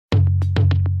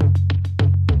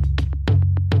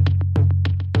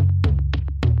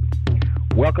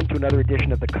to another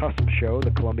edition of The Cusp Show,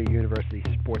 the Columbia University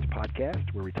Sports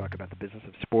Podcast, where we talk about the business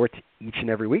of sports each and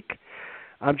every week.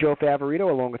 I'm Joe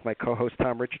Favorito, along with my co-host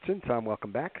Tom Richardson. Tom,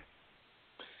 welcome back.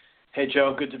 Hey,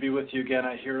 Joe. Good to be with you again.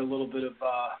 I hear a little bit of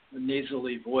a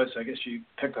nasally voice. I guess you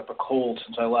picked up a cold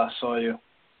since I last saw you.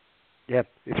 Yeah,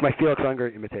 it's my Felix Unger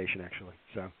imitation, actually.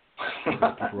 So,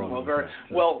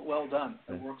 well done.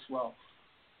 It works well.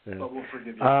 Yeah. But we'll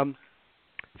forgive you.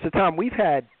 So, Tom, we've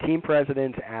had team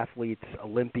presidents, athletes,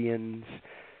 Olympians,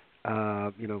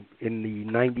 in the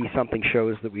 90-something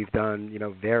shows that we've done,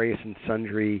 various and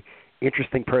sundry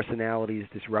interesting personalities,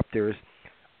 disruptors.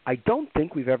 I don't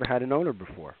think we've ever had an owner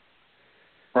before.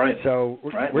 Right. So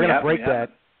we're going to break that.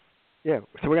 Yeah,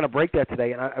 so we're going to break that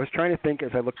today. And I was trying to think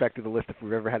as I look back through the list if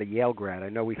we've ever had a Yale grad. I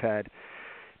know we've had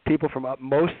people from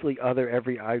mostly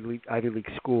every Ivy League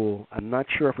school. I'm not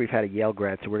sure if we've had a Yale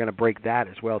grad, so we're going to break that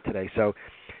as well today. So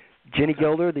Ginny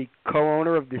Gilder, the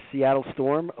co-owner of the Seattle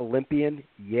Storm, Olympian,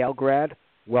 Yale grad,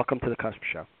 welcome to the Cusp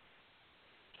Show.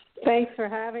 Thanks for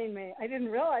having me. I didn't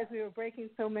realize we were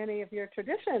breaking so many of your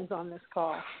traditions on this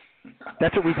call.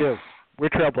 That's what we do. We're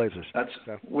trailblazers.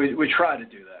 We try to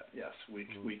do that, yes,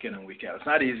 week in and week out. It's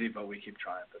not easy, but we keep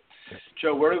trying. But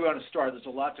Joe, where are we going to start? There's a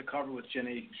lot to cover with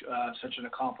Ginny, such an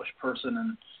accomplished person,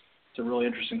 and it's a really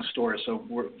interesting story. So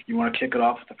you want to kick it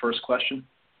off with the first question?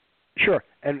 Sure.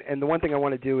 And the one thing I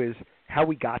want to do is how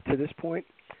we got to this point.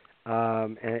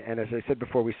 And as I said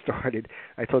before we started,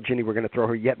 I told Ginny we're going to throw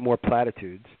her yet more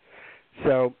platitudes.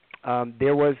 So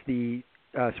there was the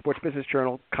Sports Business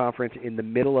Journal conference in the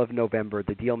middle of November,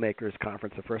 the Dealmakers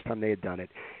Conference, the first time they had done it.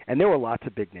 And there were lots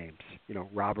of big names,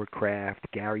 Robert Kraft,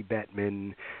 Gary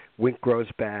Bettman, Wink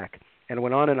Grosbeck, and it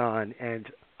went on. And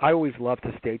I always love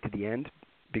to stay to the end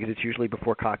because it's usually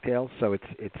before cocktails, so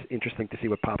it's interesting to see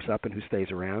what pops up and who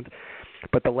stays around.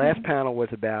 But the last panel was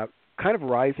about kind of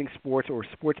rising sports or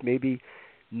sports maybe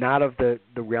not of the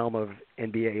realm of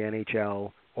NBA,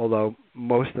 NHL, although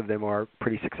most of them are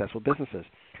pretty successful businesses.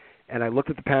 And I looked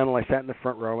at the panel, I sat in the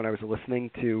front row, and I was listening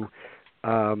to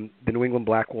the New England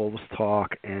Black Wolves talk,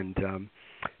 and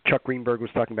Chuck Greenberg was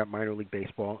talking about minor league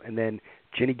baseball. And then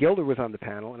Ginny Gilder was on the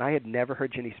panel, and I had never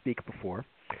heard Ginny speak before.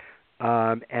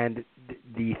 And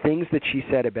the things that she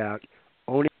said about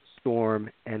owning the Storm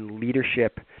and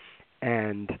leadership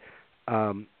and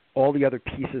all the other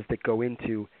pieces that go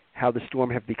into how the Storm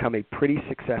have become a pretty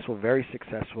successful, very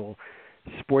successful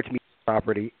sports media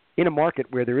property in a market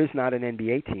where there is not an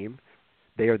NBA team.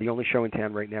 They are the only show in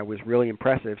town right now, was really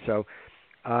impressive. So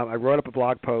I wrote up a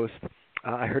blog post.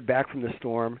 I heard back from the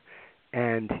Storm,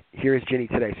 and here is Ginny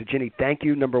today. So, Ginny, thank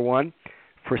you, number one,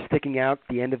 for sticking out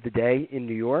the end of the day in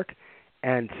New York.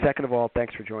 And second of all,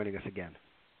 thanks for joining us again.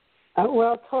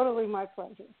 Well, totally my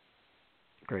pleasure.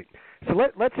 Great. So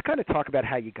let's kind of talk about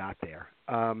how you got there.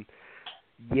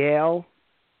 Yale,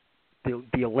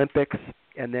 the Olympics,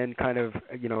 and then kind of,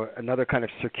 another kind of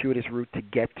circuitous route to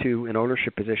get to an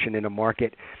ownership position in a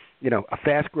market, a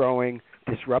fast-growing,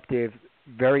 disruptive,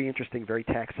 very interesting, very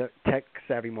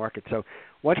tech-savvy market. So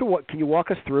can you walk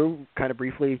us through kind of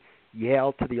briefly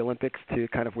Yale to the Olympics to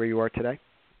kind of where you are today?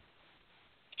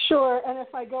 Sure, and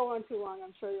if I go on too long,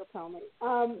 I'm sure you'll tell me.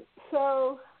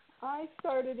 So I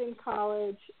started in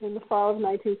college in the fall of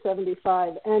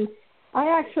 1975, and I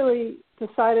actually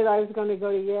decided I was going to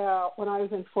go to Yale when I was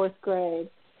in fourth grade,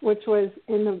 which was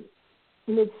in the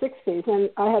mid-'60s. And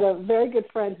I had a very good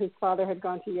friend whose father had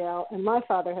gone to Yale, and my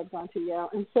father had gone to Yale.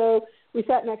 And so we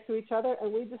sat next to each other,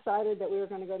 and we decided that we were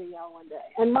going to go to Yale one day.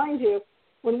 And mind you,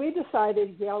 when we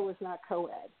decided, Yale was not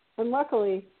co-ed. And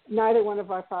luckily, neither one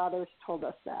of our fathers told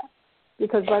us that,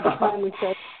 because by the time we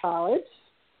started college,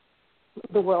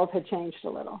 the world had changed a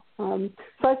little. So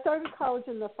I started college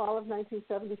in the fall of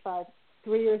 1975,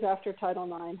 3 years after Title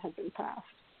IX had been passed.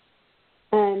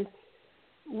 And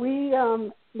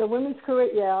the women's crew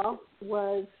at Yale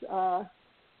was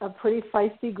a pretty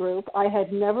feisty group. I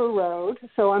had never rowed,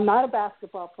 so I'm not a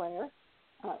basketball player,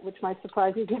 which might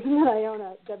surprise you given that I own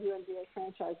a WNBA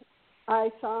franchise.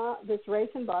 I saw this race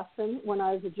in Boston when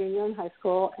I was a junior in high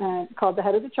school, and called the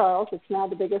Head of the Charles. It's now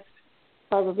the biggest,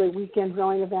 probably, weekend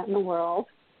rowing event in the world.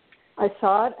 I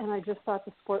saw it, and I just thought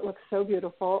the sport looked so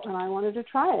beautiful, and I wanted to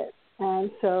try it. And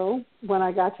so when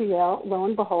I got to Yale, lo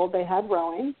and behold, they had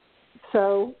rowing.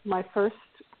 So my first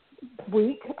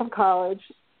week of college,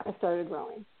 I started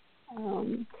rowing.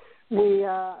 We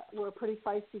were a pretty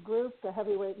feisty group. The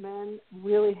heavyweight men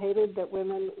really hated that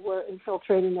women were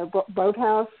infiltrating their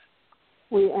boathouse.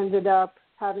 We ended up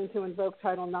having to invoke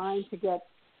Title IX to get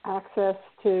access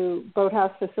to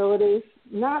boathouse facilities,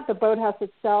 not the boathouse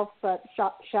itself, but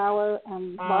shower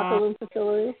and locker room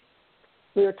facilities.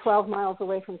 We were 12 miles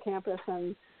away from campus,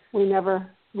 and we never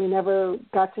we never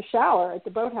got to shower at the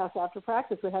boathouse after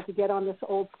practice. We had to get on this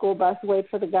old school bus, wait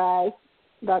for the guys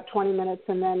about 20 minutes,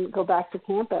 and then go back to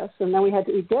campus. And then we had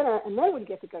to eat dinner, and then we'd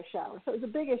get to go shower. So it was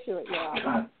a big issue at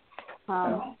Yale.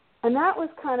 And that was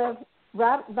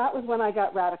that was when I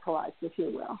got radicalized, if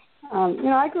you will.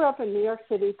 I grew up in New York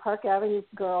City, Park Avenue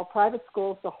girl, private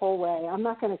schools the whole way. I'm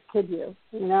not going to kid you.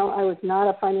 I was not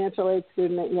a financial aid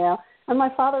student at Yale, and my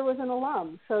father was an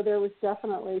alum, so there was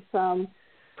definitely some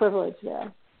privilege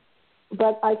there.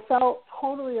 But I fell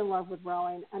totally in love with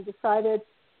rowing and decided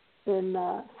in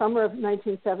summer of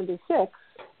 1976,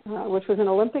 which was an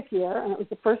Olympic year, and it was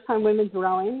the first time women's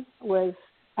rowing was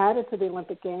added to the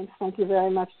Olympic Games. Thank you very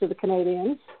much to the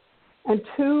Canadians. And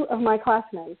 2 of my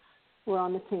classmates were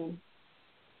on the team.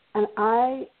 And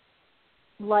I,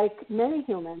 like many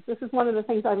humans, this is one of the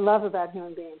things I love about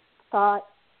human beings, thought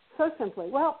so simply,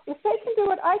 well, if they can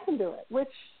do it, I can do it, which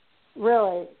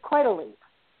really, quite a leap.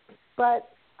 But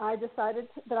I decided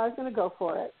that I was going to go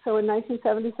for it. So in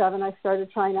 1977, I started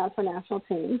trying out for national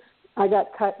teams. I got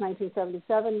cut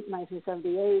 1977,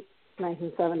 1978,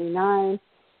 1979.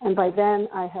 And by then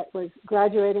I was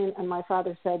graduating, and my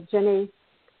father said, Ginny,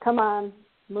 come on,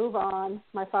 move on.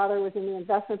 My father was in the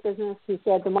investment business. He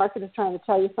said, the market is trying to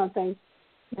tell you something.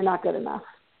 You're not good enough.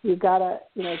 You've got to,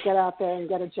 get out there and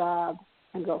get a job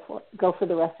and go for it. Go for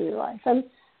the rest of your life. And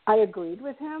I agreed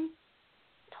with him,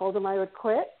 told him I would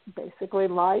quit, basically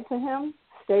lied to him,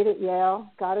 stayed at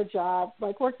Yale, got a job,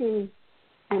 working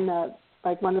in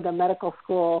one of the medical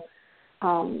school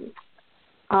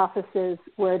offices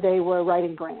where they were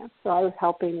writing grants. So I was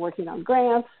working on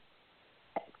grants,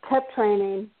 kept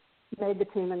training, made the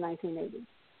team in 1980.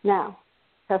 Now,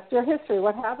 test your history.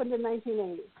 What happened in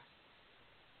 1980?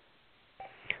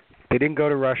 They didn't go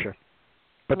to Russia,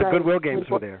 but the Goodwill Games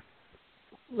were there.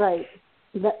 Right.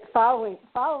 Following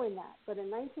that, but in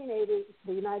 1980,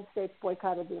 the United States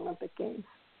boycotted the Olympic Games,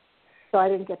 so I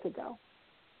didn't get to go.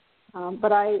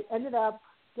 But I ended up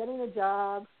getting a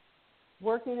job,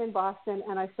 working in Boston,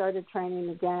 and I started training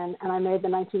again, and I made the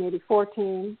 1984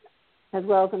 team, as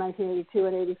well as the 1982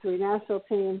 and 83 national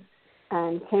teams,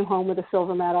 and came home with a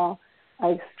silver medal.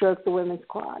 I stroked the women's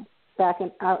quad out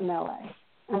in LA,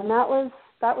 and that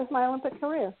was my Olympic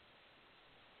career.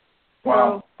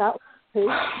 Wow. So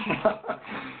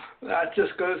that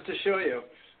just goes to show you,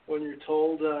 when you're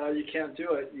told you can't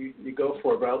do it, you go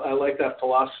for it. But I like that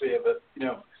philosophy of it.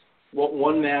 What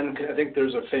one man, I think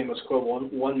there's a famous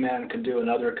quote, one man can do,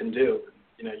 another can do.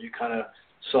 You kind of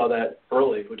saw that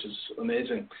early, which is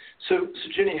amazing. So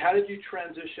Ginny, how did you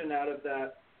transition out of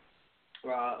that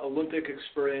Olympic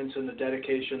experience and the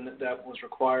dedication that was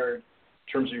required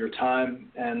in terms of your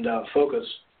time and focus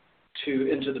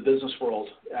into the business world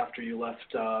after you left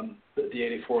the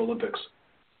 84 Olympics?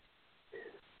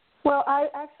 Well, I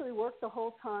actually worked the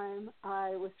whole time I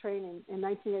was training. In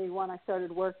 1981, I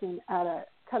started working at a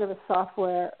kind of a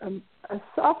software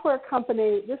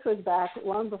company. This was back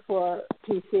long before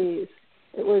PCs.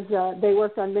 It was they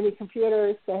worked on mini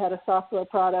computers. They had a software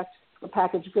product for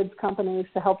packaged goods companies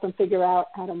to help them figure out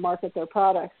how to market their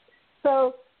products.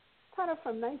 So kind of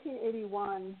from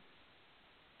 1981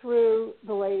 through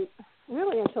really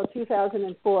until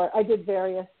 2004, I did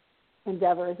various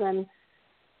endeavors. And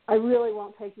I really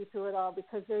won't take you through it all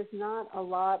because there's not a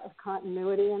lot of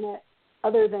continuity in it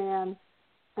other than,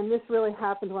 and this really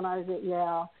happened when I was at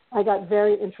Yale, I got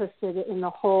very interested in the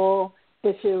whole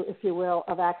issue, if you will,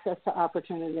 of access to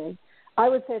opportunity. I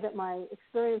would say that my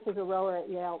experience as a rower at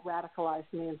Yale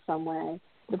radicalized me in some way.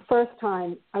 The first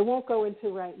time, I won't go into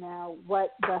right now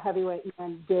what the heavyweight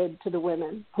men did to the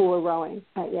women who were rowing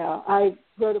at Yale. I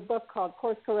wrote a book called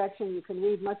Course Correction. You can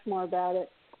read much more about it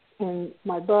in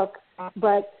my book.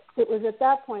 But it was at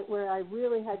that point where I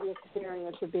really had the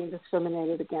experience of being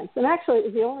discriminated against. And actually, it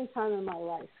was the only time in my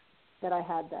life that I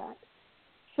had that.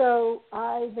 So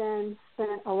I then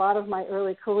spent a lot of my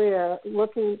early career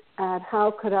looking at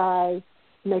how could I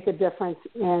make a difference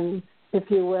in, if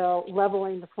you will,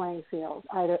 leveling the playing field,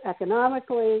 either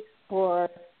economically or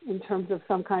in terms of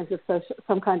some kind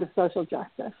of social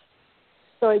justice.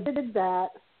 So I did that,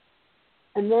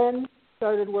 and then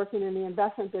started working in the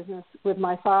investment business with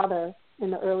my father in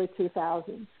the early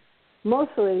 2000s,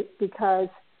 mostly because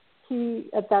he,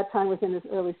 at that time, was in his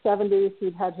early 70s.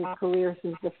 He'd had his career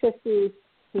since the 50s.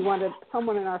 He wanted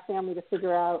someone in our family to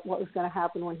figure out what was going to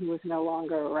happen when he was no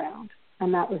longer around,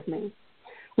 and that was me.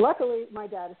 Luckily, my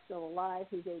dad is still alive.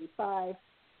 He's 85,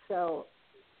 so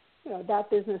that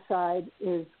business side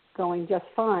is going just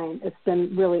fine. It's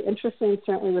been really interesting,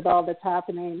 certainly with all that's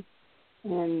happening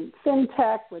in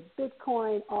fintech, with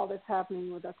Bitcoin, all that's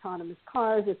happening with autonomous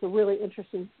cars. It's a really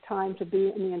interesting time to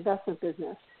be in the investment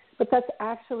business. But that's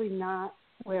actually not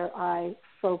where I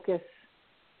focus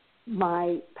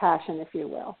my passion, if you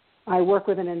will. I work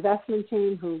with an investment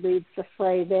team who leads the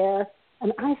fray there,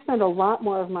 and I spend a lot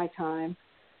more of my time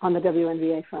on the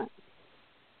WNBA front.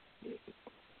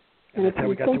 And if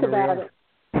you think about it,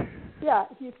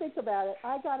 if you think about it,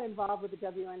 I got involved with the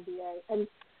WNBA, and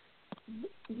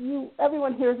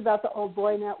everyone hears about the old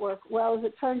boy network. Well, as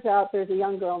it turns out, there's a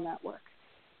young girl network.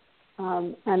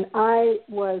 And I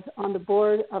was on the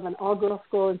board of an all-girl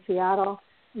school in Seattle.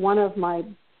 One of my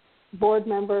board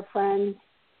member friends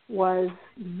was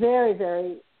very,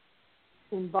 very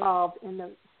involved in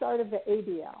the start of the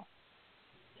ABL.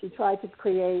 She tried to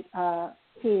create a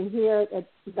team here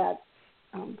that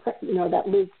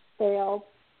league failed.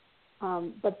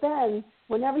 But then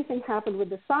when everything happened with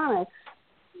the Sonics,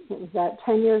 it was that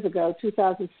 10 years ago,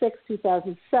 2006,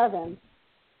 2007,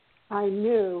 I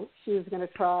knew she was going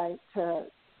to try to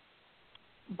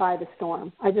buy the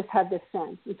Storm. I just had this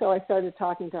sense. And so I started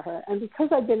talking to her. And because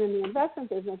I'd been in the investment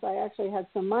business, I actually had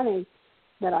some money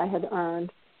that I had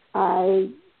earned.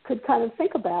 I could kind of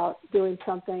think about doing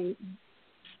something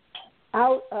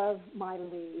out of my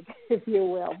league, if you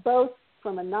will, both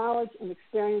from a knowledge and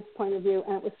experience point of view,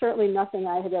 and it was certainly nothing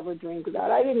I had ever dreamed about.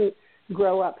 I didn't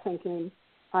grow up thinking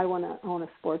I want to own a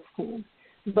sports team.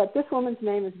 But this woman's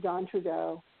name is Dawn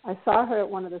Trudeau. I saw her at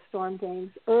one of the Storm games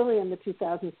early in the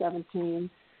 2017,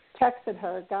 texted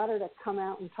her, got her to come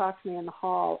out and talk to me in the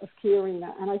hall of Key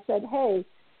Arena, and I said, hey,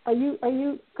 are you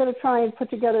going to try and put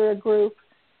together a group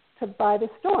to buy the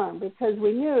Storm? Because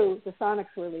we knew the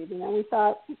Sonics were leaving, and we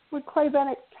thought, would Clay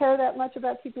Bennett care that much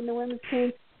about keeping the women's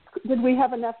team? Did we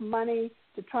have enough money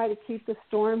to try to keep the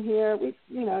Storm here?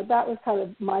 That was kind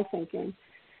of my thinking.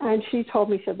 And she told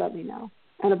me she'd let me know.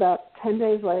 And about 10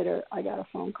 days later, I got a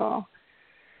phone call.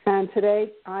 And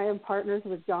today I am partners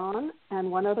with Dawn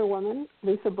and one other woman,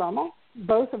 Lisa Brummel.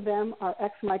 Both of them are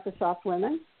ex-Microsoft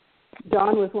women.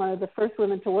 Dawn was one of the first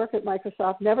women to work at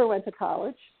Microsoft, never went to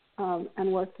college,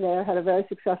 and worked there, had a very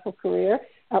successful career.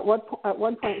 At one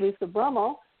point, Lisa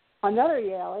Brummel, another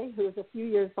Yalie, who was a few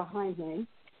years behind me,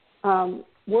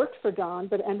 worked for Dawn,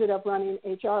 but ended up running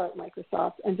HR at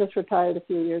Microsoft and just retired a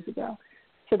few years ago.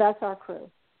 So that's our crew.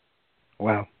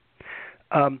 Wow.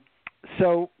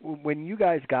 So when you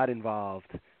guys got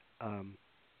involved,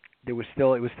 it was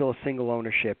still a single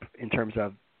ownership in terms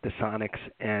of the Sonics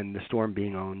and the Storm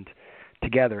being owned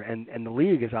together. And the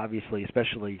league is obviously,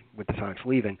 especially with the Sonics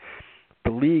leaving,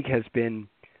 the league has been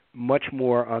much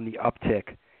more on the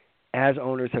uptick as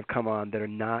owners have come on that are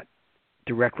not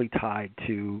directly tied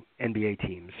to NBA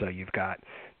teams. So you've got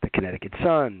the Connecticut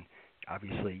Sun,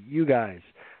 obviously you guys.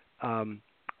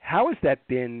 How has that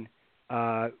been?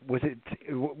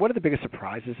 What are the biggest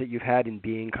surprises that you've had in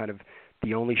being kind of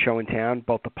the only show in town,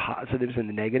 both the positives and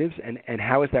the negatives, and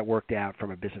how has that worked out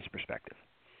from a business perspective?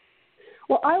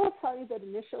 Well, I will tell you that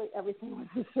initially everything was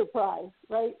a surprise,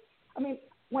 right? I mean,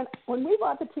 when we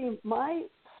bought the team, my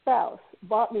spouse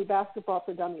bought me Basketball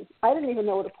for Dummies. I didn't even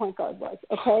know what a point guard was,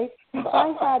 okay? So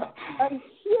I had a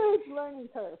huge learning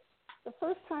curve. The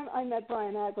first time I met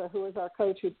Brian Agler, who was our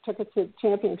coach who took us to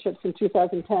championships in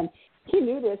 2010, he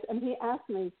knew this, and he asked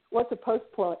me, what's a post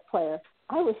player?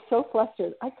 I was so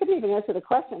flustered. I couldn't even answer the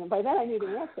question, and by then I knew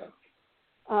the answer.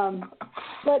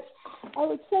 But I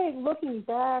would say, looking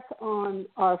back on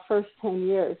our first 10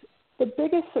 years, the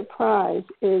biggest surprise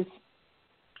is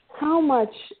how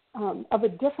much of a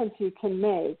difference you can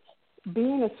make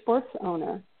being a sports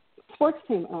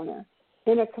team owner,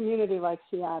 in a community like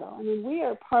Seattle. I mean, we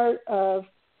are part of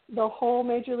the whole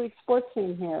Major League sports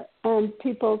team here, and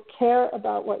people care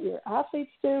about what your athletes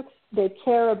do. They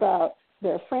care about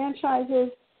their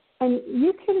franchises, and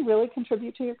you can really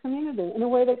contribute to your community in a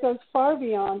way that goes far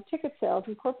beyond ticket sales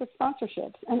and corporate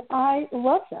sponsorships, and I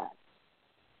love that.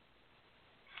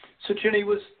 So, Ginny,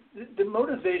 was the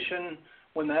motivation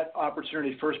when that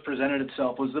opportunity first presented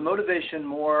itself, was the motivation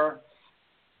more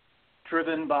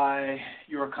driven by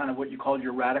your kind of what you called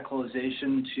your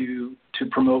radicalization to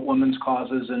promote women's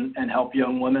causes and help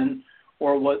young women,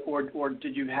 or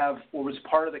did you have, or was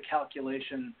part of the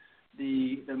calculation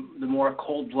the more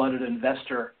cold-blooded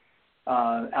investor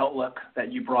outlook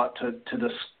that you brought to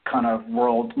this kind of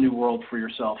new world for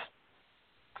yourself?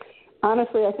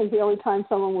 Honestly, I think the only time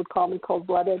someone would call me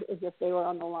cold-blooded is if they were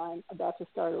on the line about to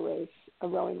start a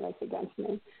rowing race against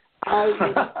me. I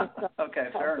okay,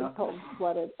 fair enough.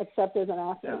 Cold-blooded, except as an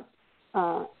athlete.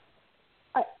 Yeah.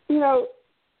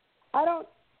 I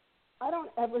don't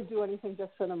ever do anything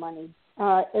just for the money.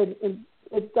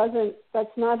 It doesn't. That's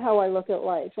not how I look at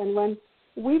life. And when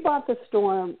we bought the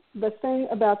Storm. The thing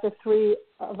about the three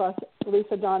of us,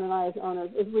 Lisa, Don, and I as owners,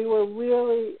 is we were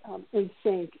really in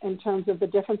sync in terms of the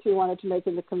difference we wanted to make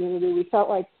in the community. We felt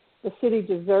like the city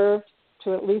deserved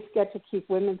to at least get to keep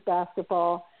women's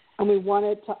basketball, and we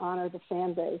wanted to honor the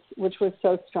fan base, which was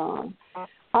so strong.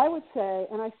 I would say,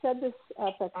 and I said this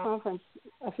at the conference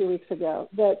a few weeks ago,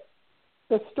 that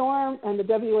the Storm and the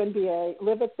WNBA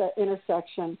live at the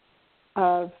intersection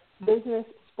of business,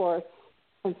 sports,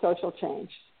 and social change.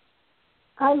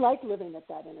 I like living at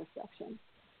that intersection.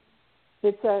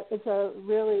 It's a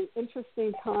really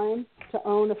interesting time to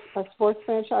own a sports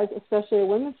franchise, especially a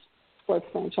women's sports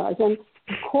franchise. And,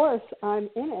 of course, I'm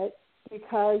in it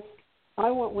because I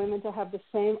want women to have the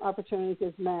same opportunities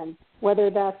as men,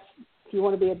 whether that's if you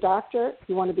want to be a doctor, if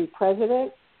you want to be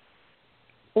president,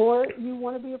 or you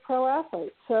want to be a pro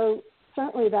athlete. So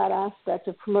certainly that aspect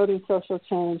of promoting social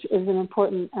change is an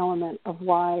important element of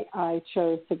why I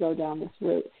chose to go down this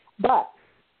route. But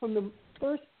from the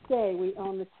first day we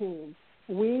owned the team,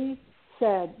 we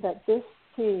said that this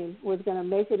team was going to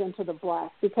make it into the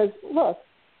black because, look,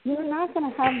 you're not going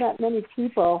to have that many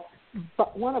people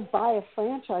want to buy a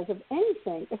franchise of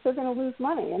anything if they're going to lose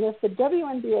money. And if the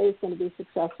WNBA is going to be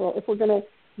successful, if we're going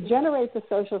to generate the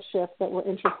social shift that we're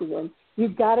interested in,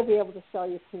 you've got to be able to sell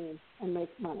your team and make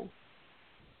money.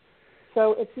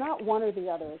 So it's not one or the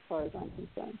other as far as I'm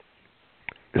concerned.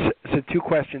 So two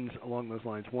questions along those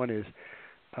lines. One is,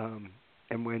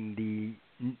 and when the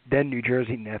then New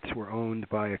Jersey Nets were owned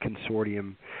by a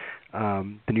consortium,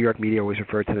 the New York media always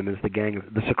referred to them as the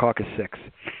Secaucus Six.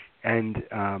 And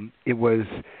it was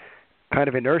kind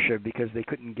of inertia because they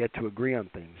couldn't get to agree on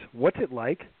things. What's it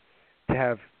like to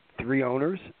have three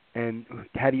owners, and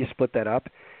how do you split that up?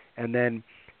 And then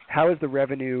how has the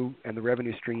revenue and the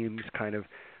revenue streams kind of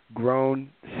grown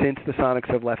since the Sonics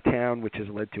have left town, which has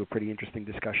led to a pretty interesting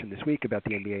discussion this week about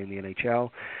the NBA and the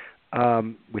NHL,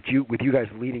 with you guys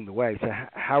leading the way. So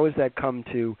how has that come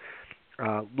to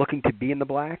looking to be in the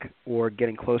black or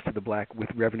getting close to the black with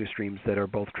revenue streams that are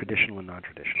both traditional and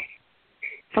non-traditional?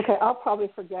 Okay, I'll probably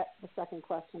forget the second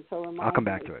question, so I'll come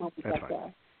back to it. That's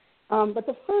fine. But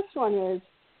the first one is,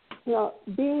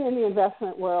 being in the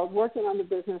investment world, working on the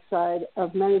business side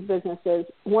of many businesses,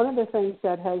 one of the things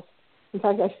that has, in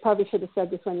fact, I probably should have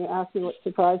said this when you asked me what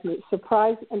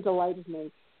surprised and delighted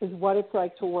me, is what it's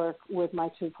like to work with my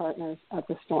two partners at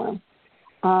the Storm.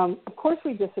 Of course,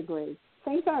 we disagree.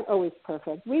 Things aren't always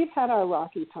perfect. We've had our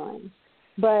rocky times,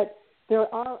 but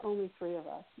there are only three of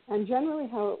us. And generally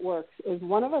how it works is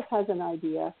one of us has an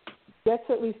idea, gets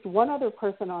at least one other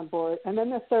person on board, and then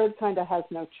the third kind of has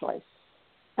no choice.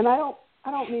 And I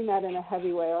don't mean that in a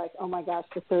heavy way, like, oh, my gosh,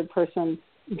 the third person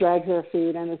drags their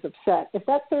feet and is upset. If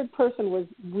that third person was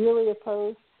really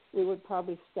opposed, we would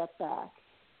probably step back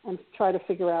and try to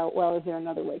figure out, well, is there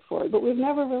another way forward? But we've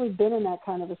never really been in that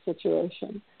kind of a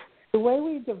situation. The way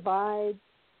we divide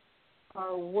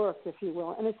our work, if you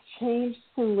will, and it's changed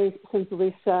since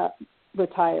Lisa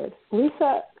retired.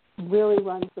 Lisa really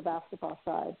runs the basketball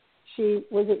side. She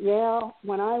was at Yale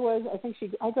when I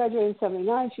graduated in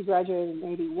 79, she graduated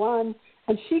in 81,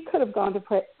 and she could have gone to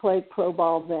play pro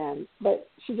ball then, but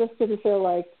she just didn't feel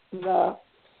like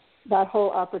that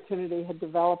whole opportunity had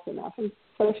developed enough. And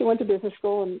so she went to business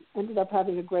school and ended up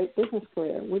having a great business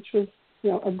career, which was,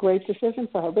 a great decision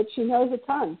for her, but she knows a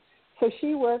ton. So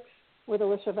she works with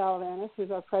Alicia Valavanis,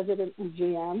 who's our president and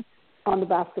GM, on the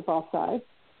basketball side.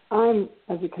 I'm,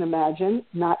 as you can imagine,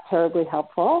 not terribly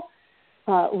helpful.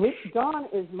 Dawn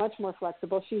is much more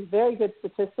flexible. She's very good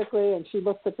statistically, and she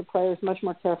looks at the players much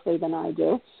more carefully than I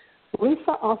do.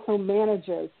 Lisa also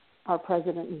manages our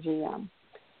president and GM.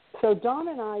 So Dawn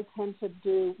and I tend to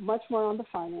do much more on the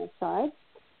finance side.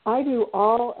 I do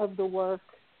all of the work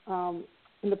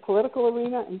in the political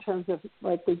arena in terms of,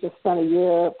 like, we just spent a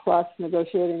year plus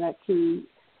negotiating that key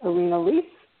arena lease,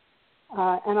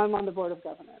 and I'm on the board of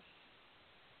governors.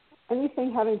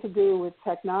 Anything having to do with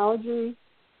technology,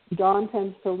 Dawn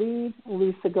tends to lead,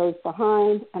 Lisa goes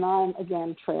behind, and I'm,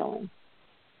 again, trailing.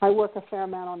 I work a fair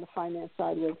amount on the finance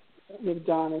side with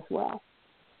Dawn as well.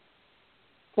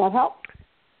 Does that help?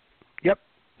 Yep.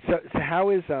 So how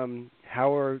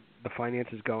are the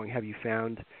finances going? Have you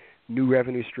found new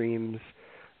revenue streams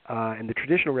and the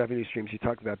traditional revenue streams you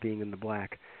talked about being in the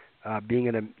black, being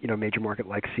in a major market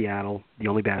like Seattle, the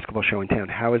only basketball show in town?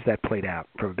 How has that played out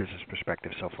from a business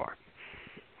perspective so far?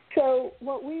 So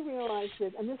what we realized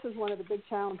is, and this is one of the big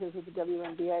challenges with the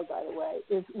WNBA, by the way,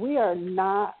 is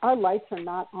our lights are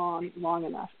not on long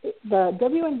enough. The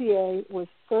WNBA was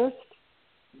first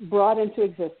brought into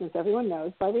existence, everyone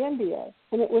knows, by the NBA,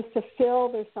 and it was to fill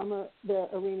their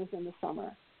arenas in the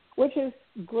summer. which is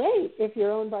great if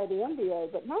you're owned by the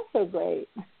NBA, but not so great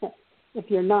if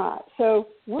you're not. So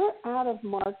we're out of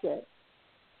market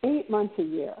 8 months a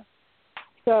year.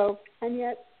 So, and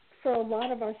yet for a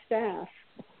lot of our staff,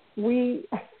 we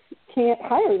can't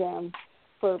hire them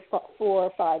for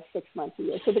 4, 5, 6 months a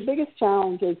year. So the biggest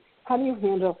challenge is how do you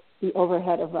handle the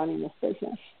overhead of running this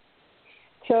business?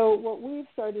 So what we've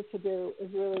started to do is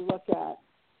really look at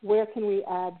where can we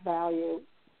add value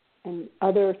in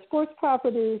other sports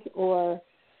properties or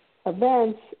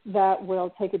events that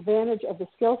will take advantage of the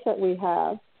skill set we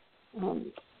have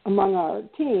among our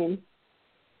team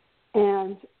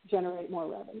and generate more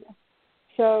revenue.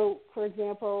 So, for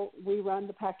example, we run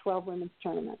the Pac-12 Women's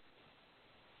Tournament,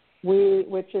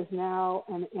 which is now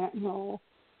an annual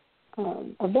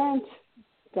event.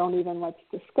 Don't even let's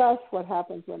discuss what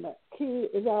happens when the key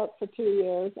is out for 2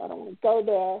 years. I don't want to go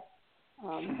there.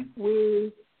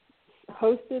 We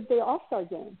hosted the All-Star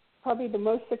Game, probably the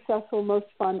most successful, most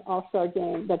fun All-Star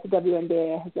Game that the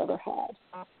WNBA has ever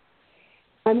had.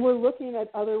 And we're looking at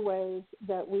other ways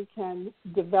that we can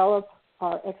develop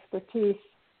our expertise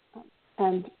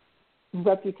and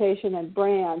reputation and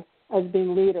brand as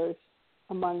being leaders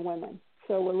among women.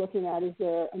 So we're looking at, is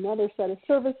there another set of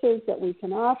services that we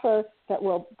can offer that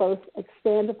will both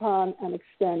expand upon and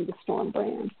extend the Storm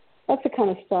brand? That's the kind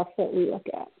of stuff that we look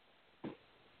at.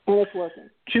 And it's working.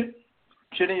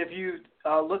 Ginny, have you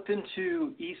looked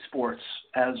into esports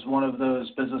as one of those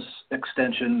business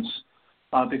extensions?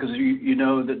 Because you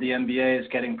know that the NBA is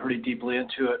getting pretty deeply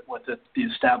into it with the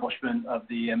establishment of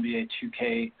the NBA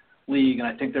 2K League, and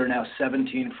I think there are now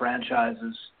 17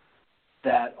 franchises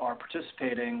that are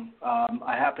participating.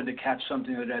 I happened to catch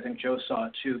something that I think Joe saw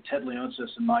too. Ted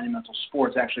Leonsis and Monumental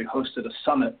Sports actually hosted a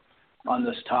summit on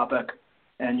this topic,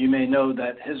 and you may know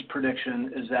that his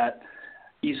prediction is that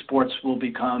esports will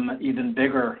become even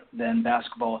bigger than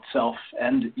basketball itself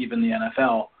and even the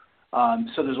NFL.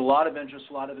 So there's a lot of interest,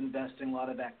 a lot of investing, a lot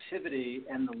of activity,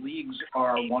 and the leagues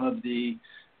are one of the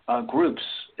groups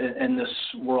in this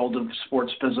world of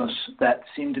sports business that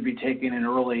seem to be taking an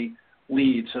early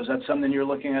lead. So is that something you're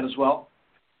looking at as well?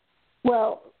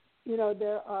 Well, you know,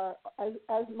 there are,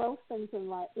 as most things in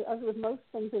life, as with most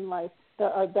things in life, there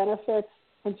are benefits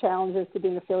and challenges to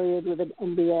being affiliated with the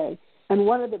NBA. And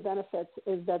one of the benefits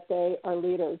is that they are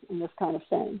leaders in this kind of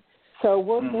thing. So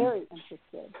we're very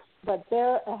interested. But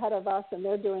they're ahead of us, and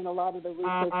they're doing a lot of the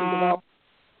research and development.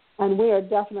 And we are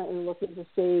definitely looking to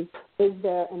see, is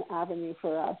there an avenue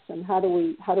for us, and how do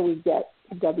we get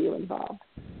W involved?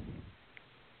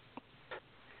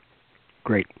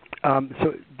 Great.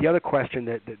 So the other question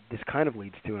that this kind of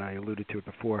leads to, and I alluded to it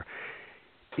before,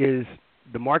 is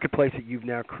the marketplace that you've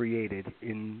now created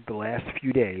in the last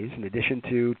few days, in addition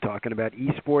to talking about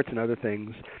esports and other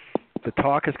things, the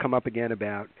talk has come up again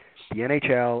about the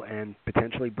NHL and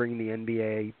potentially bringing the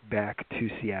NBA back to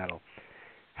Seattle.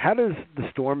 How does the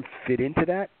Storm fit into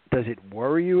that? Does it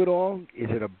worry you at all? Is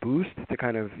it a boost to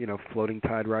kind of, floating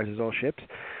tide rises all ships?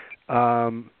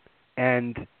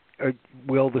 And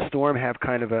will the Storm have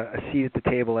kind of a seat at the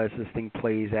table as this thing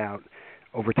plays out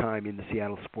over time in the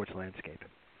Seattle sports landscape?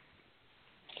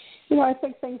 I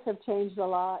think things have changed a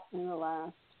lot in the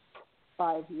last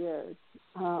 5 years.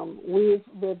 We've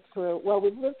lived through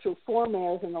 4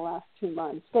 mayors in the last 2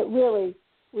 months, but really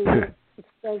we lived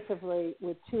extensively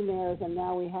with 2 mayors, and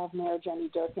now we have Mayor Jenny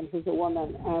Durkan, who's a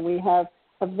woman, and we have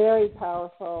a very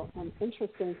powerful and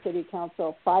interesting city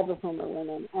council, 5 of whom are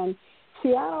women. And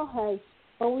Seattle has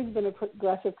always been a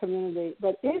progressive community,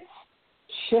 but it's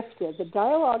shifted. The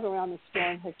dialogue around the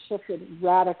Storm has shifted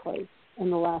radically in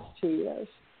the last 2 years.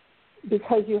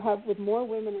 Because you have, with more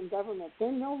women in government,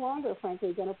 they're no longer,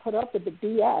 frankly, going to put up with the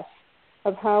BS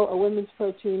of how a women's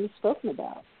pro team is spoken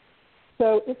about.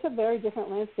 So it's a very different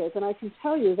landscape. And I can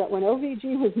tell you that when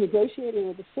OVG was negotiating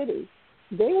with the city,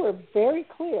 they were very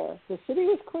clear. The city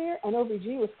was clear and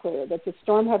OVG was clear that the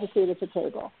Storm had a seat at the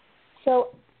table.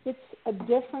 So it's a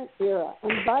different era.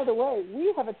 And by the way,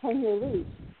 we have a 10-year lease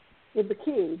with the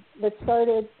Key that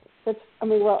started,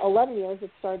 11 years, it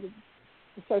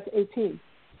starts 18.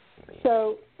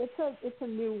 So it's a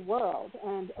new world,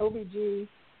 and OVG,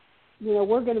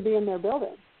 we're going to be in their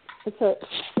building. So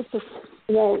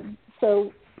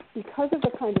because of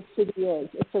the kind of city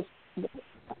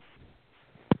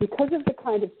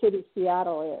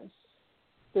Seattle is,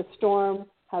 the Storm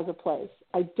has a place.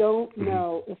 I don't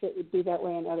know if it would be that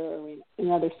way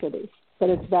in other cities,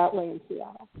 but it's that way in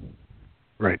Seattle.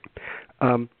 Right.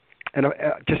 And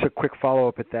just a quick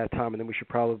follow-up at that, Tom, and then we should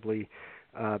probably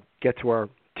get to our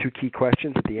 2 key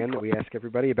questions at the end that we ask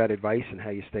everybody about advice and how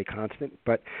you stay constant.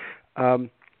 But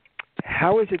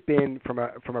How has it been from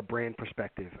a brand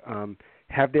perspective?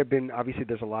 Have there been, obviously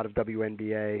there's a lot of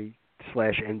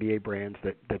WNBA/NBA brands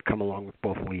that come along with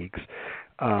both leagues,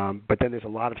 but then there's a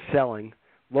lot of selling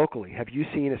locally. Have you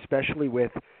seen, especially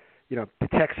with the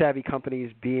tech-savvy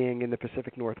companies being in the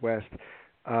Pacific Northwest,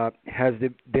 has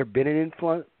there been an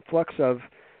influx of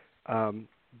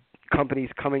companies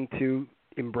coming to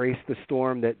embrace the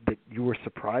storm that you were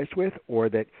surprised with, or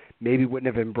that maybe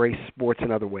wouldn't have embraced sports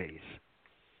in other ways?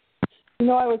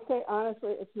 I would say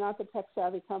honestly, it's not the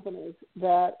tech-savvy companies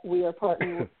that we are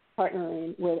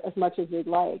partnering with as much as we'd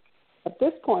like. At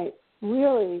this point,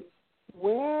 really,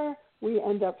 where we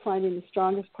end up finding the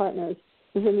strongest partners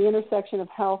is in the intersection of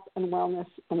health and wellness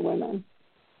and women.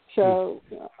 So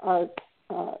our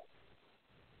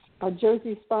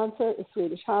jersey sponsor is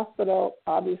Swedish Hospital,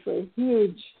 obviously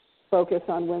huge focus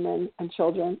on women and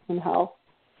children and health.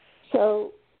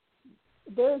 So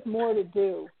there's more to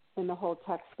do in the whole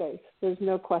tech space. There's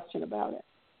no question about it.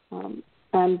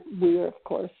 And we, of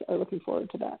course, are looking forward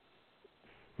to that.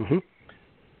 Mm-hmm.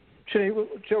 Ginny,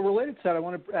 Joe, related to that, I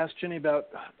want to ask Ginny about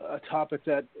a topic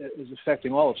that is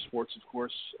affecting all of sports, of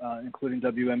course, including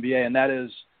WNBA, and that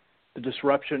is the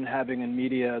disruption having in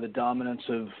media, the dominance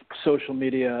of social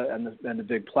media and the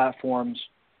big platforms.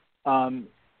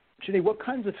 Ginny, what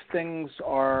kinds of things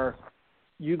are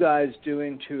you guys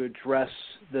doing to address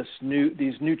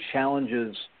these new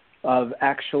challenges of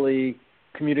actually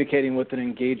communicating with and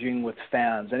engaging with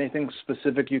fans? Anything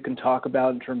specific you can talk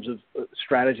about in terms of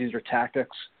strategies or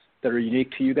tactics that are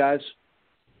unique to you guys?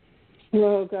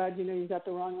 Oh, God, you got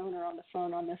the wrong owner on the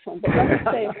phone on this one. But let me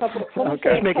say a couple.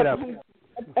 Okay, make it up.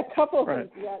 A couple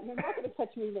right. things. Yeah, you're not going to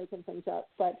catch me making things up.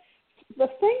 But the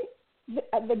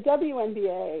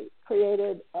WNBA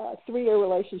created a 3-year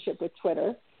relationship with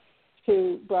Twitter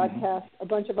to broadcast a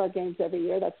bunch of our games every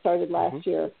year. That started last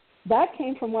year. That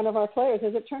came from one of our players.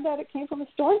 As it turned out, it came from a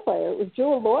Storm player. It was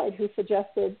Jewel Lloyd who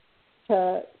suggested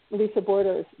to Lisa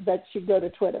Borders that she go to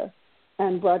Twitter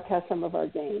and broadcast some of our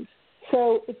games.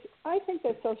 So I think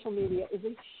that social media is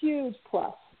a huge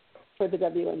plus for the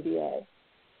WNBA,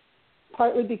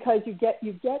 partly because you get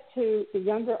to the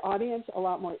younger audience a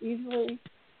lot more easily.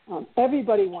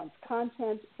 Everybody wants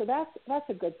content, so that's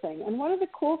a good thing. And one of the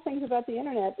cool things about the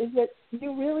Internet is that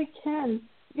you really can.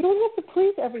 You don't have to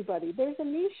please everybody. There's a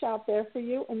niche out there for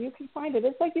you, and you can find it.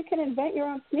 It's like you can invent your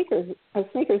own sneakers.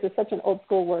 Sneakers is such an old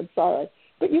school word, sorry.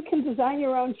 But you can design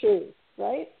your own shoes,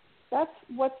 right? That's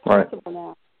what's possible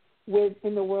now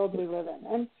in the world we live in.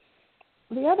 And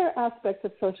the other aspect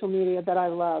of social media that I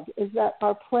love is that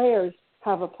our players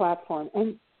have a platform.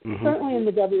 And certainly in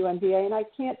the WNBA, and I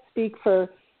can't speak for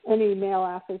any male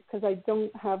athletes because I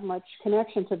don't have much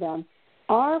connection to them,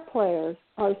 our players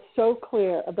are so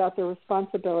clear about their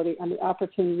responsibility and the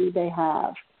opportunity they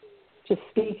have to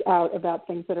speak out about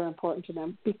things that are important to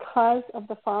them because of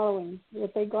the following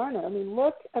that they garner. I mean,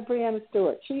 look at Breanna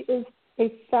Stewart. She is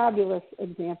a fabulous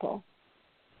example.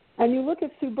 And you look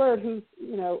at Sue Bird, who's,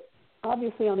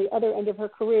 obviously on the other end of her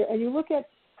career, and you look at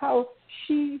how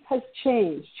she has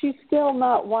changed. She's still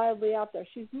not wildly out there.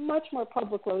 She's much more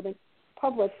public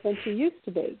than she used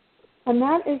to be. And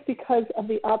that is because of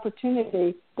the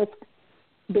opportunity that's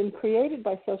been created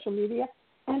by social media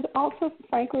and also,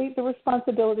 frankly, the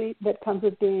responsibility that comes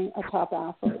with being a top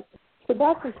athlete. So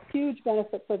that's a huge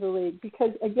benefit for the league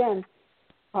because, again,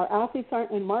 our athletes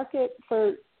aren't in market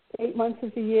for 8 months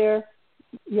of the year,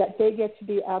 yet they get to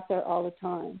be out there all the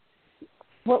time.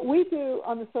 What we do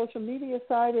on the social media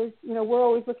side is, we're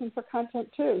always looking for content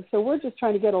too. So we're just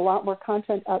trying to get a lot more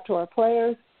content out to our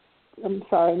players. I'm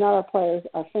sorry, not our players,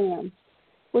 our fans,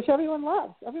 which everyone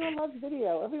loves. Everyone loves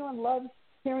video. Everyone loves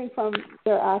hearing from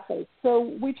their athletes.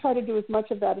 So we try to do as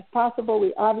much of that as possible.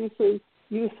 We obviously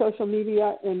use social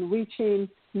media in reaching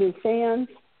new fans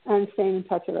and staying in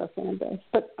touch with our fan base.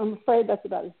 But I'm afraid that's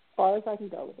about as far as I can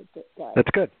go with it, guys.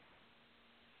 That's good.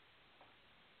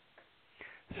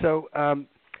 So,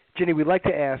 Ginny, we'd like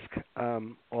to ask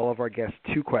all of our guests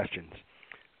 2 questions.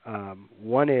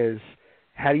 One is,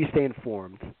 how do you stay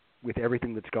informed with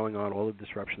everything that's going on, all the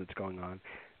disruption that's going on,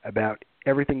 about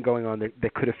everything going on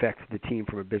that could affect the team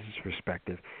from a business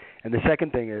perspective? And the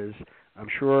second thing is, I'm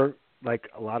sure, like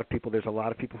a lot of people, there's a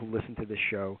lot of people who listen to this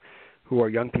show who are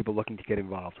young people looking to get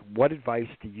involved. What advice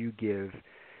do you give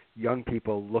young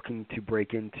people looking to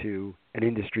break into an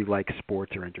industry like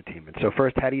sports or entertainment? So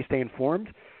first, how do you stay informed?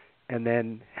 And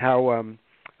then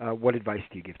what advice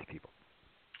do you give to people?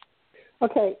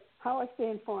 Okay, how I stay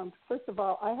informed. First of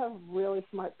all, I have really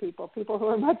smart people who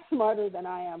are much smarter than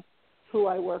I am, who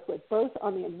I work with, both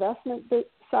on the investment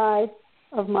side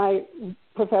of my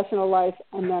professional life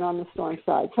and then on the Storm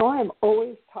side. So I am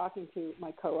always talking to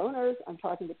my co-owners. I'm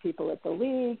talking to people at the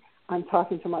league. I'm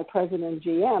talking to my president and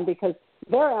GM because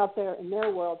they're out there in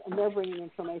their world and they're bringing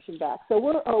information back. So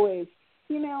we're always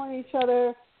emailing each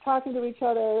other, talking to each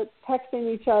other,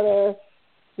 texting each other,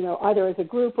 either as a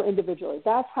group or individually.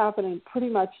 That's happening pretty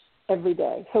much every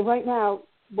day. So right now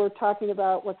we're talking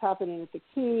about what's happening at the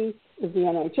Key. Is the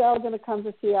NHL going to come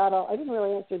to Seattle? I didn't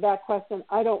really answer that question.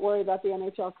 I don't worry about the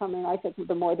NHL coming. I think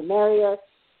the more the merrier.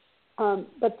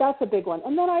 But that's a big one.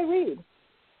 And then I read.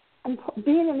 And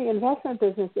being in the investment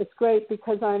business, it's great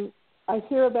because I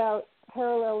hear about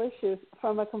parallel issues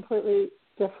from a completely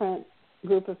different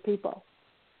group of people.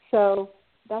 So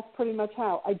that's pretty much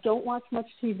how. I don't watch much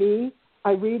TV.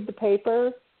 I read the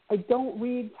paper. I don't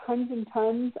read tons and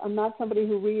tons. I'm not somebody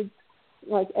who reads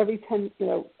like every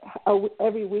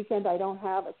weekend. I don't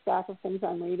have a stack of things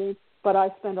I'm reading, but I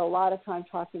spend a lot of time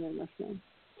talking and listening.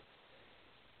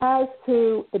 As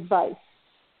to advice,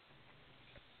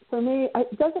 for me,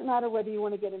 it doesn't matter whether you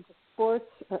want to get into sports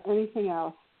or anything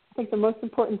else. I think the most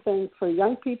important thing for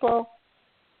young people,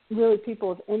 really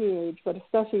people of any age, but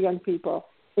especially young people,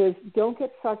 is don't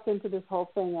get sucked into this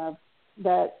whole thing of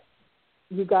that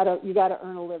you gotta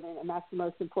earn a living, and that's the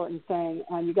most important thing,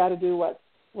 and you got to do what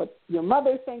your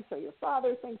mother thinks or your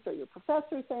father thinks or your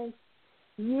professor thinks.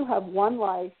 You have one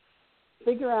life.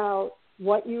 Figure out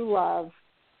what you love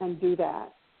and do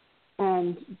that.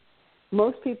 And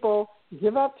most people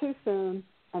give up too soon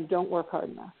and don't work hard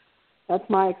enough. That's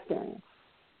my experience.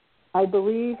 I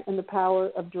believe in the power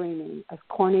of dreaming, as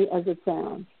corny as it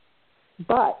sounds.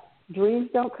 But dreams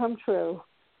don't come true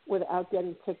without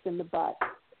getting kicked in the butt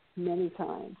many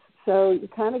times. So you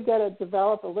kind of got to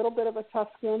develop a little bit of a tough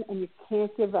skin, and you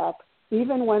can't give up,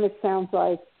 even when it sounds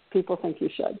like people think you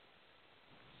should.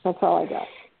 That's all I got.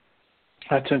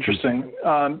 That's interesting.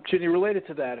 Ginny, related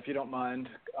to that, if you don't mind,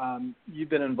 you've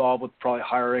been involved with probably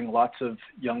hiring lots of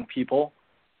young people.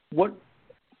 What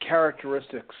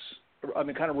characteristics,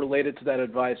 kind of related to that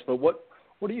advice, but what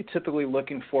are you typically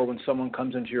looking for when someone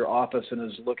comes into your office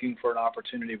and is looking for an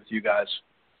opportunity with you guys?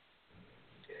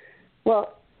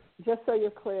 Well, just so you're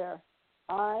clear,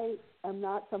 I am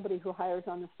not somebody who hires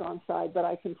on the Storm side, but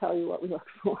I can tell you what we look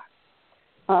for.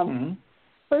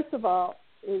 First of all,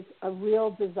 is a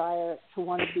real desire to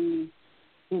want to be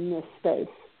in this space.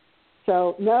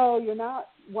 So, no, you're not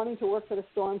wanting to work for the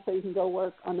Storm so you can go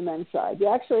work on the men's side. You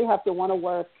actually have to want to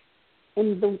work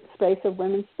in the space of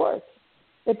women's sports.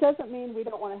 It doesn't mean we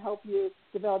don't want to help you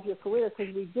develop your career,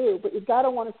 because we do, but you've got to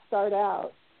want to start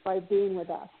out by being with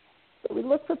us. So we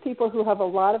look for people who have a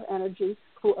lot of energy,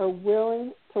 who are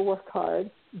willing to work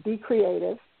hard, be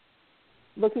creative,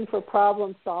 looking for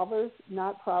problem solvers,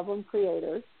 not problem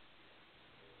creators.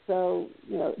 So,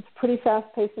 it's a pretty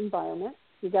fast-paced environment.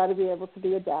 You got to be able to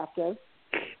be adaptive.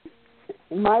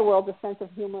 In my world, the sense of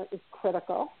humor is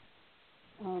critical.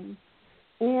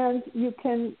 And you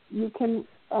can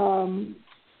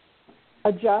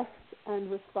adjust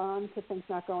and respond to things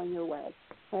not going your way,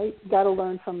 right? You got to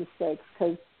learn from mistakes,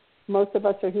 because most of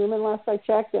us are human, last I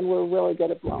checked, and we're really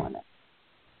good at blowing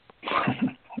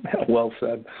it. Well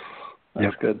said.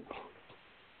 That's good.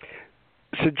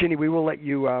 So, Ginny, we will let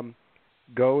you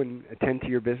go and attend to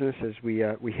your business as we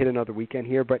hit another weekend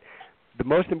here. But the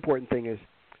most important thing is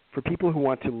for people who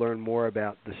want to learn more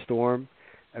about the Storm,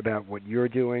 about what you're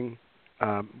doing,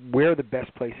 where are the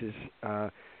best places,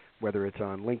 whether it's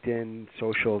on LinkedIn,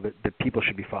 social, that people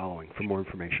should be following for more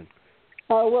information?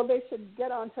 Well, they should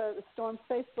get onto the Storm's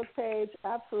Facebook page.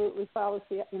 Absolutely follow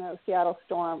Seattle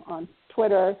Storm on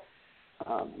Twitter.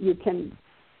 You can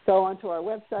go onto our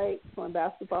website,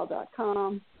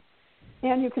 stormbasketball.com,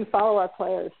 and you can follow our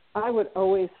players. I would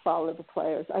always follow the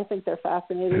players. I think they're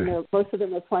fascinating. Most of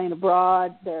them are playing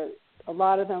abroad. A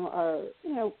lot of them are,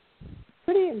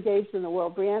 pretty engaged in the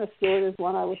world. Brianna Stewart is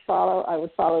one I would follow. I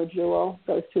would follow Jewel,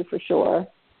 those two for sure.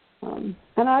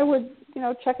 And I would,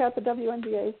 check out the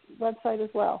WNBA's website as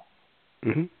well.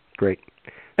 Mm-hmm. Great.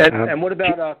 And what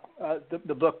about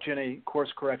the book, Ginny,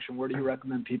 Course Correction? Where do you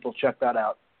recommend people check that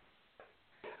out?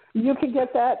 You can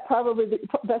get that. Probably the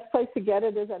best place to get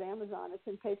it is at Amazon. It's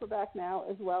in paperback now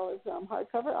as well as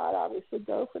hardcover. I'd obviously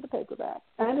go for the paperback.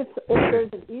 And if there's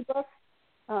an ebook,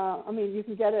 you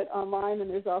can get it online, and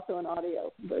there's also an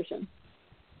audio version.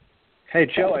 Hey,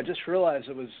 Joe, I just realized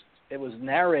it was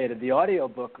narrated. The audio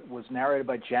book was narrated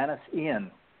by Janice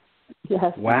Ian.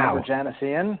 Yes. Wow. Remember Janice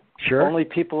Ian? Sure. Only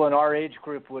people in our age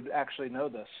group would actually know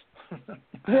this.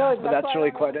 Really? So that's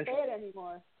really quite interesting. I don't say it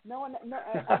anymore.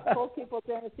 I've told people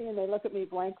Janice Ian, they look at me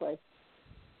blankly.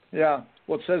 Yeah.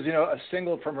 Well, it says, a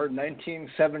single from her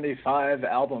 1975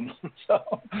 album.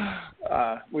 So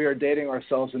we are dating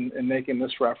ourselves in making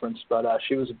this reference, but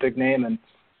she was a big name. And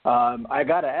I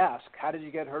got to ask, how did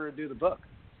you get her to do the book?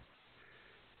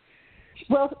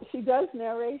 Well, she does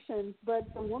narrations, but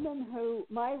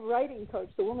my writing coach,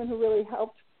 the woman who really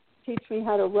helped teach me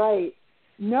how to write,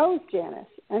 knows Janice.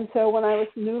 And so when I was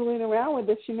noodling around with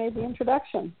this, she made the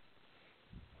introduction.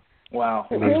 Wow,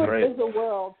 it that's really great. is a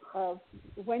world of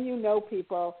when you know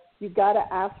people, you've got to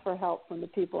ask for help from the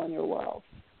people in your world.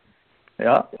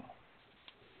 Yeah,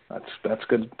 that's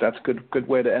good. That's good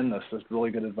way to end this. That's really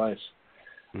good advice.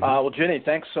 Mm-hmm. Well, Ginny,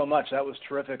 thanks so much. That was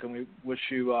terrific, and we wish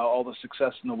you all the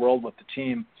success in the world with the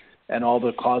team and all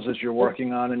the causes you're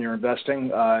working on and you're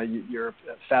investing. You're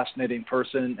a fascinating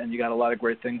person, and you got a lot of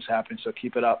great things happening. So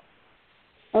keep it up.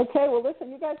 Okay, well,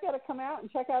 listen, you guys got to come out and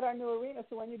check out our new arena.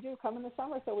 So when you do, come in the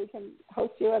summer so we can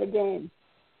host you at a game.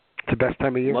 It's the best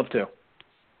time of year. Love to.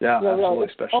 Yeah, absolutely, really.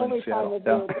 especially in Seattle.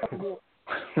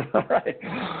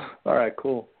 All right,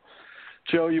 cool.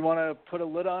 Joe, you want to put a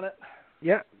lid on it?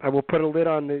 Yeah, I will put a lid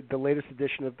on the latest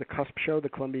edition of The Cusp Show, the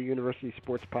Columbia University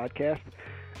Sports Podcast.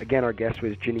 Again, our guest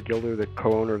was Ginny Gilder, the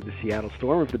co-owner of the Seattle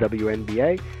Storm of the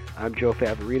WNBA. I'm Joe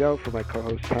Favorito for my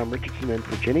co-host Tom Richardson and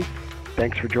for Ginny.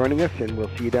 Thanks for joining us, and we'll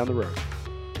see you down the road.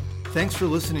 Thanks for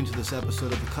listening to this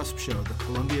episode of The Cusp Show, the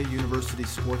Columbia University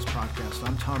Sports Podcast.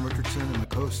 I'm Tom Richardson, and my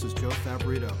co-host is Joe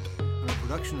Favorito. And our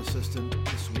production assistant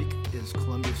this week is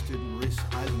Columbia student Reese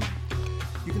Eisenman.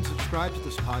 You can subscribe to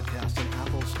this podcast on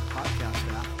Apple's podcast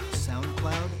app,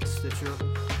 SoundCloud, Stitcher,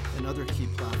 and other key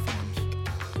platforms. You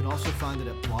can also find it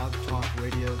at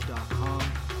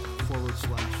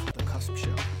blogtalkradio.com/The Cusp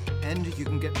Show. And you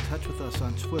can get in touch with us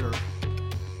on Twitter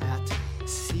at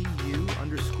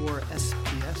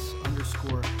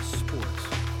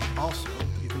CU_SPS_sports. Also,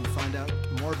 you can find out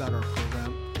more about our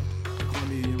program, the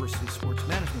Columbia University Sports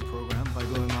Management Program, by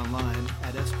going online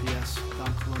at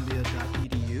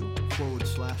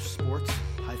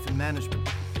sps.columbia.edu/sports-management.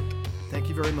 Thank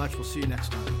you very much. We'll see you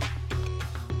next time.